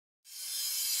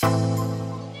I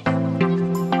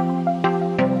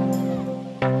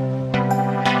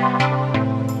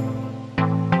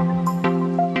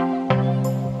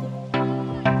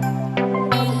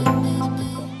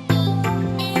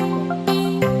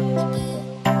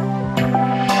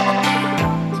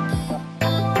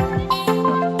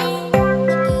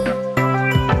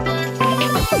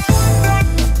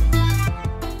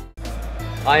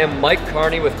am Mike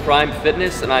Carney with Prime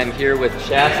Fitness, and I'm here with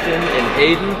Chaston and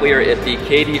Hayden. We are at the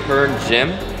Katy Hearn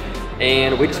gym,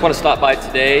 and we just want to stop by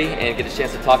today and get a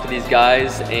chance to talk to these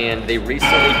guys. And they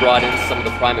recently brought in some of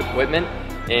the Prime equipment,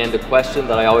 and the question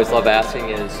that I always love asking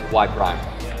is, why Prime?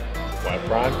 Why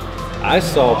Prime? I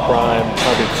saw Prime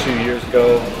probably 2 years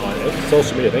ago on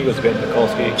social media. I think it was Ben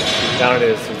Mikulski down at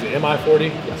the MI40,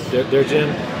 yes. their gym,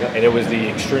 yep. And it was the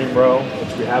Extreme Row,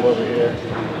 which we have over here.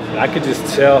 And I could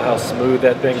just tell how smooth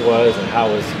that thing was and how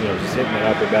it was, just hitting the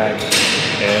upper back.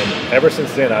 And ever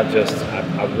since then,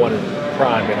 I've wanted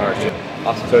Prime in our gym.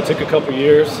 Awesome. So it took a couple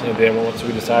years, and then once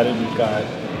we decided, we've got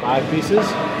 5 pieces,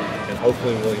 and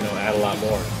hopefully we'll add a lot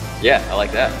more. Yeah, I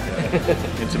like that.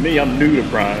 And to me, I'm new to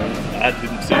Prime. I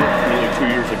didn't see it really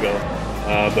 2 years ago.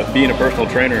 But being a personal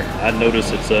trainer, I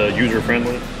noticed it's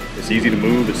user-friendly. It's easy to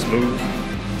move. It's smooth.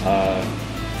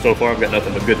 So far, I've got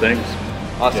nothing but good things.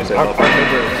 Awesome. Yes, our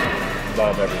members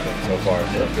love everything so far.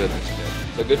 So good.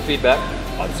 So good feedback.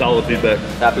 Solid feedback.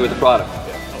 Happy with the product.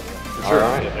 Yeah, for sure.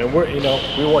 All right. Yeah. And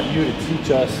we want you to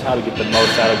teach us how to get the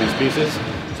most out of these pieces,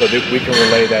 so that we can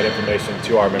relay that information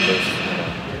to our members.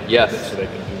 Yes. So they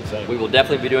can do the same. We will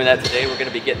definitely be doing that today. We're going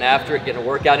to be getting after it, getting a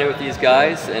workout in with these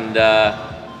guys, and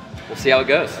we'll see how it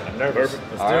goes. I'm nervous.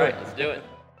 All right, let's do it.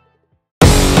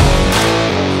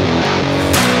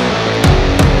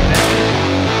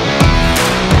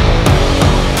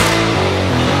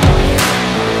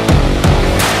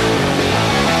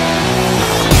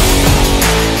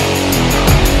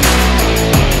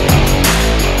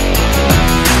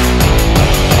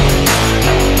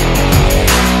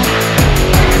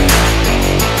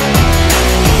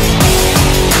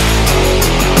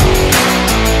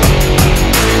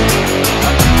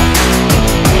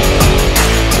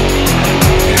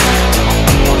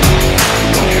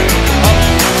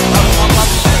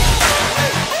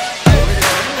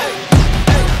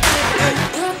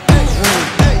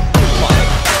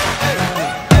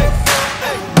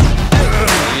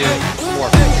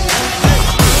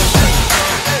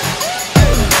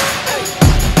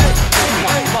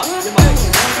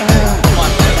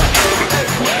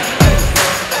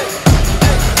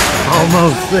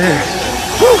 Almost there.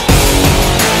 Woo!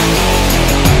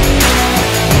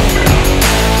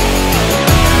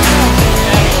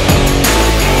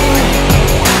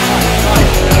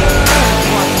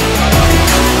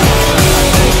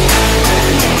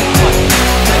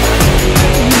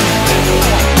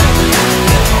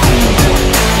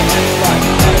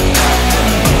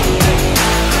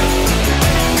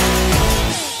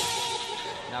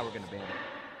 Now we're going to band it.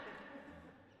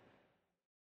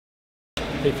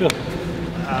 How you feel?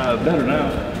 Better now.